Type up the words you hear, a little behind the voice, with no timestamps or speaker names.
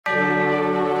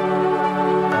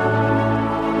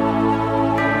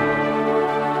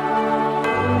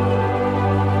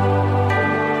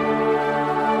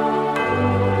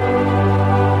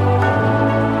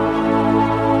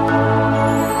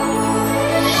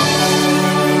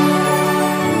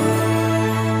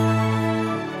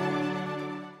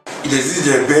il existe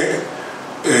des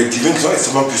bains divins qui sont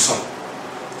extrêmement puissants,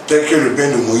 tels que le bain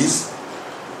de Moïse,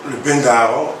 le bain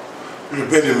d'Aaron, le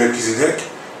bain de Melchizedek,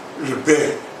 le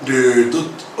bain d'autres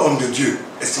hommes de Dieu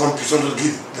extrêmement puissants, d'autres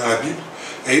guides dans la Bible,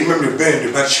 et même le bain de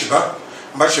Bathsheba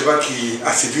qui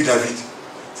a séduit David.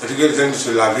 C'est-à-dire qu'il vient de se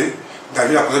laver,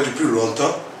 David la connaît depuis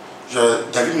longtemps,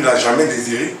 David ne l'a jamais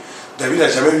désiré, David n'a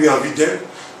jamais eu envie d'elle,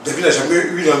 David n'a jamais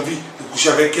eu envie de coucher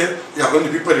avec elle, il la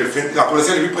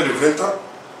connaissait depuis près de 20 ans.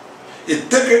 Et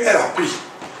dès qu'elle a pris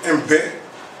un bain,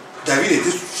 David était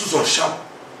sous son charme.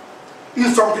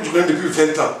 Une femme que tu connais depuis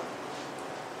 20 ans,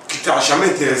 qui ne t'a jamais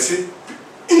intéressé,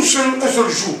 un seul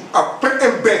jour, après un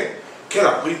bain qu'elle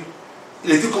a pris,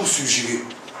 il était comme suggéré.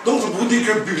 Donc, c'est pour vous dire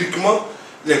que bibliquement,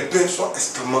 les bains sont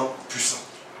extrêmement puissants.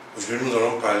 Aujourd'hui, nous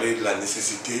allons parler de la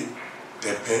nécessité des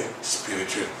bains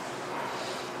spirituels.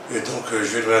 Et donc, je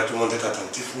vais demander à tout le monde d'être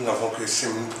attentif. Nous n'avons que 5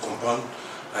 minutes pour comprendre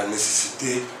la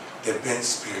nécessité des bains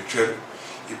spirituels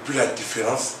et puis la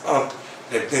différence entre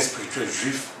les bains spirituels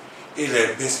juifs et les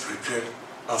bains spirituels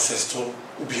ancestraux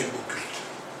ou bien occultes.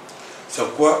 C'est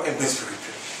quoi un bain spirituel?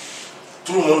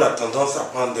 Tout le monde a tendance à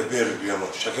prendre des bains régulièrement.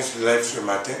 Chacun se lève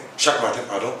chaque matin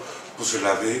pour se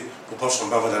laver, pour prendre son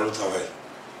bain avant d'aller au travail.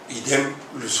 Idem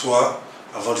le soir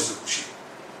avant de se coucher.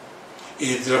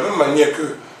 Et de la même manière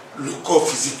que le corps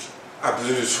physique a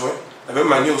besoin de soins, de la même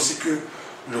manière aussi que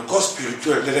le corps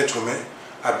spirituel de l'être humain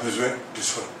a besoin de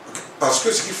soins. Parce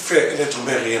que ce qui fait un être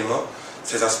humain réellement,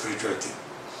 c'est sa spiritualité.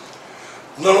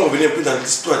 Nous allons revenir un peu dans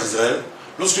l'histoire d'Israël.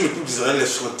 Lorsque le peuple d'Israël est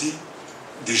sorti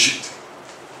d'Égypte,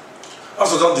 en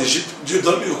sortant d'Égypte, Dieu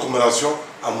donne une recommandation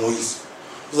à Moïse.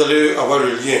 Vous allez avoir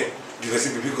le lien du verset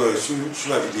biblique sous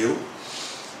la vidéo.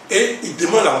 Et il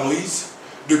demande à Moïse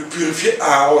de purifier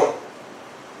Aaron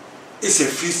et ses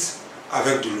fils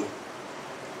avec de l'eau.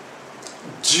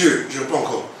 Dieu, je reprends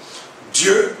encore,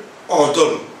 Dieu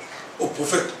ordonne au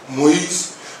prophète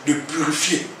Moïse de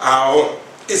purifier Aaron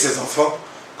et ses enfants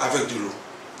avec de l'eau.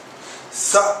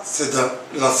 Ça, c'est dans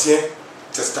l'Ancien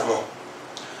Testament.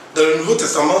 Dans le Nouveau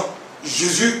Testament,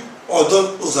 Jésus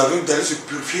ordonne aux aveugles d'aller se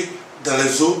purifier dans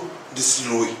les eaux de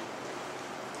Siloé.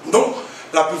 Donc,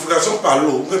 la purification par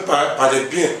l'eau, même par les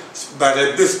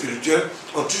bains spirituels,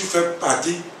 ont toujours fait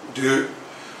partie de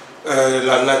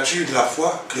la nature de la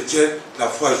foi chrétienne, de la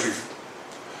foi juive.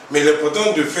 Mais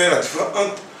l'important de faire la différence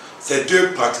entre ces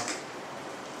deux pratiques.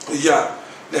 Il y a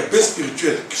les bains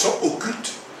spirituels qui sont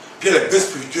occultes, puis il y a les bains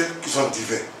spirituels qui sont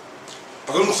divins.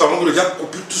 Parce que nous savons que le diable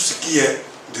occulte tout ce qui est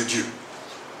de Dieu.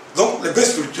 Donc, les bains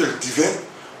spirituels divins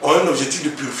ont un objectif de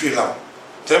purifier l'âme.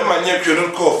 De la même manière que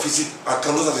notre corps physique a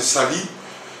tendance à se salir,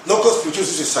 notre corps spirituel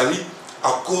aussi se salit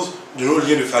à cause de nos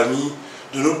liens de famille,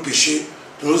 de nos péchés,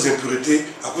 de nos impuretés,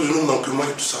 à cause de nos manquements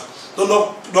et tout ça. Donc,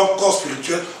 notre corps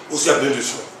spirituel aussi a besoin de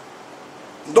soins.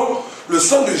 Donc, le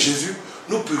sang de Jésus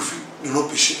nous purifie de nos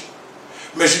péchés.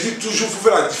 Mais je dis toujours, il faut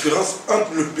faire la différence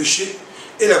entre le péché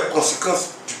et les conséquences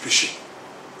du péché.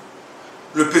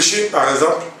 Le péché, par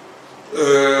exemple,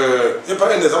 je vais pas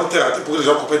un exemple terre à terre pour que les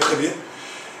gens comprennent très bien.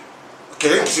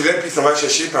 Quelqu'un qui se lève puis s'en va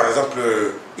chercher, par exemple,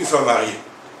 une femme mariée,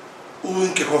 ou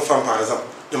une quelconque femme, par exemple,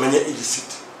 de manière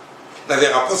illicite. Il a des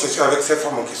rapports sexuels avec cette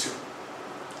femme en question.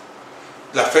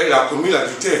 Il a commis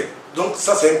l'adultère. Donc,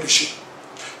 ça, c'est un péché.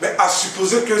 Mais à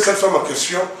supposer que cette femme en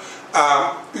question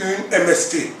a une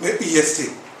MST, une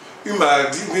IST, une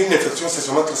maladie, une infection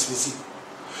sexuellement transmissible.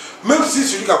 Même si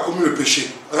celui qui a commis le péché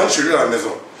rentre chez lui à la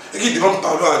maison et qu'il demande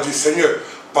pardon à Dieu, Seigneur,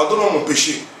 pardonne-moi mon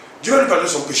péché, Dieu va lui pardonner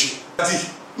son péché. Il a dit,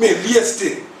 mais l'IST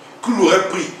qu'il aurait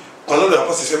pris pendant le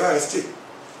rapport sexuel va rester.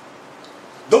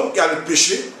 Donc il y a le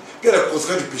péché, il y a les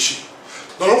conséquences du péché.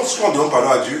 Donc lorsqu'on demande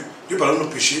pardon à Dieu, Dieu pardonne nos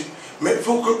péchés, mais il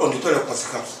faut qu'on nettoie les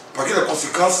conséquences. Parce que les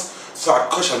conséquences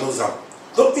s'accrochent à nos âmes.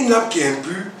 Donc une âme qui est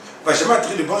impure ne va jamais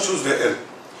attirer de bonnes choses vers elle.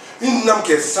 Une âme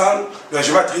qui est sale ne va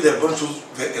jamais attirer de bonnes choses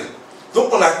vers elle.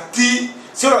 Donc on attire,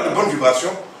 si on a de bonnes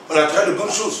vibrations, on attire de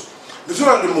bonnes choses. Mais si on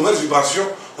a de mauvaises vibrations,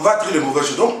 on va attirer de mauvaises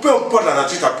choses. Donc peu importe la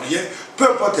nature de ta prière, peu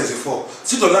importe tes efforts,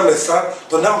 si ton âme est sale,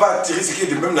 ton âme va attirer ce qui est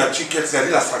de même nature qu'elle,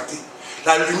 c'est-à-dire la saleté.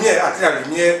 La lumière attire la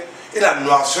lumière et la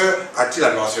noirceur attire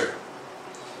la noirceur.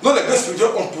 Donc les bains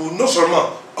spirituels ont pour non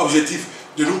seulement objectif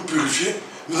de nous purifier,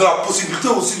 nous avons la possibilité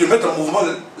aussi de mettre en mouvement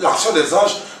l'action des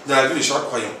anges dans la vie de chaque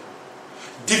croyant.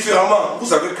 Différemment, vous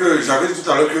savez que j'avais dit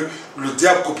tout à l'heure que le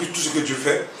diable copie tout ce que Dieu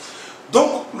fait.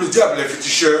 Donc le diable, les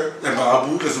féticheurs, les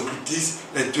marabouts, les occultistes,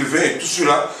 les devins et tout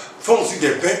cela font aussi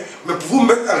des bains, mais pour vous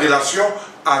mettre en relation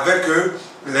avec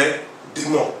les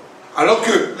démons. Alors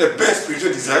que les bains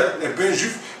spirituels d'Israël, les bains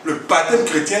juifs, le baptême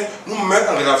chrétien nous met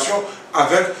en relation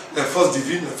avec les forces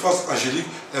divines, les forces angéliques,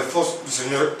 les forces du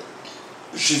Seigneur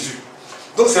Jésus.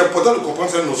 Donc c'est important de comprendre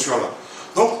cette notion-là.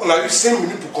 Donc on a eu 5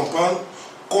 minutes pour comprendre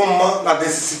comment la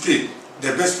nécessité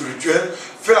des bains spirituels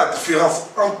fait la différence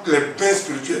entre les bains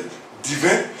spirituels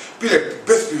divins puis les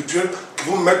bains spirituels qui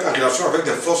vont mettre en relation avec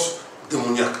des forces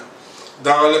démoniaques.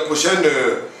 Dans les prochaines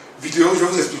vidéos, je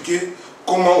vais vous expliquer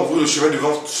comment ouvrir le chemin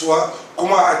devant soi,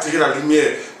 comment attirer la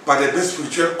lumière par des bains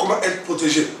spirituels, comment être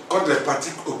protégé contre les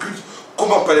pratiques occultes,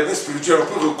 comment par les bains spirituels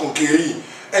on peut reconquérir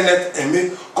un être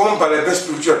aimé, comment par les bains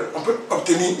spirituels on peut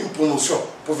obtenir une promotion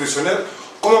professionnelle,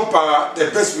 comment par des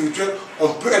bains spirituels on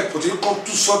peut être protégé contre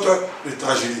toutes sortes de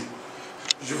tragédies.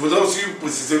 Je voudrais aussi vous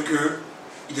préciser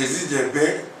qu'il existe des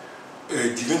bains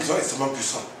divins qui sont extrêmement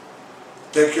puissants,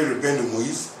 tels que le bain de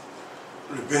Moïse,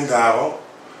 le bain d'Aaron,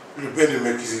 le bain de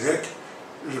Melchizedek,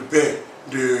 le bain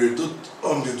d'autres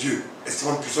hommes de Dieu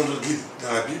extrêmement puissants, d'autres guides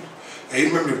dans la Bible, et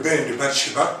même le bain de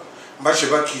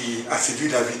Bathsheba qui a séduit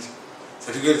David.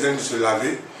 C'est-à-dire qu'il a de se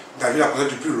laver. David l'a connaît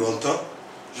depuis longtemps.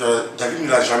 David ne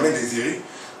l'a jamais désiré.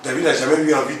 David n'a jamais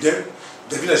eu envie d'elle.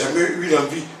 David n'a jamais eu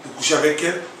envie de coucher avec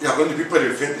elle. Il la connaissait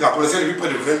depuis près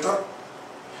de 20 ans.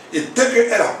 Et dès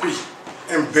qu'elle a pris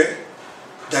un bain,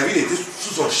 David était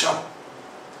sous son charme.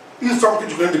 Une femme que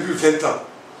tu connais depuis 20 ans,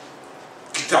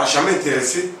 qui ne t'a jamais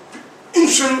intéressé, un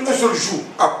seul jour,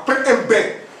 après un bain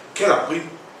qu'elle a pris,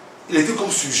 il était comme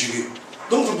subjugué.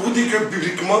 Donc je vous dis que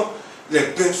bibliquement, les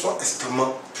bains sont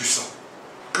extrêmement puissants.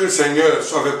 Que le Seigneur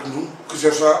soit avec nous, que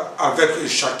ce soit avec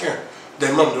chacun des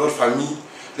membres de notre famille.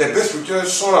 Les bains spirituels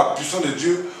sont la puissance de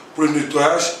Dieu pour le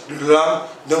nettoyage de l'âme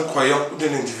d'un croyant ou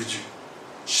d'un individu.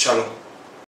 Shalom.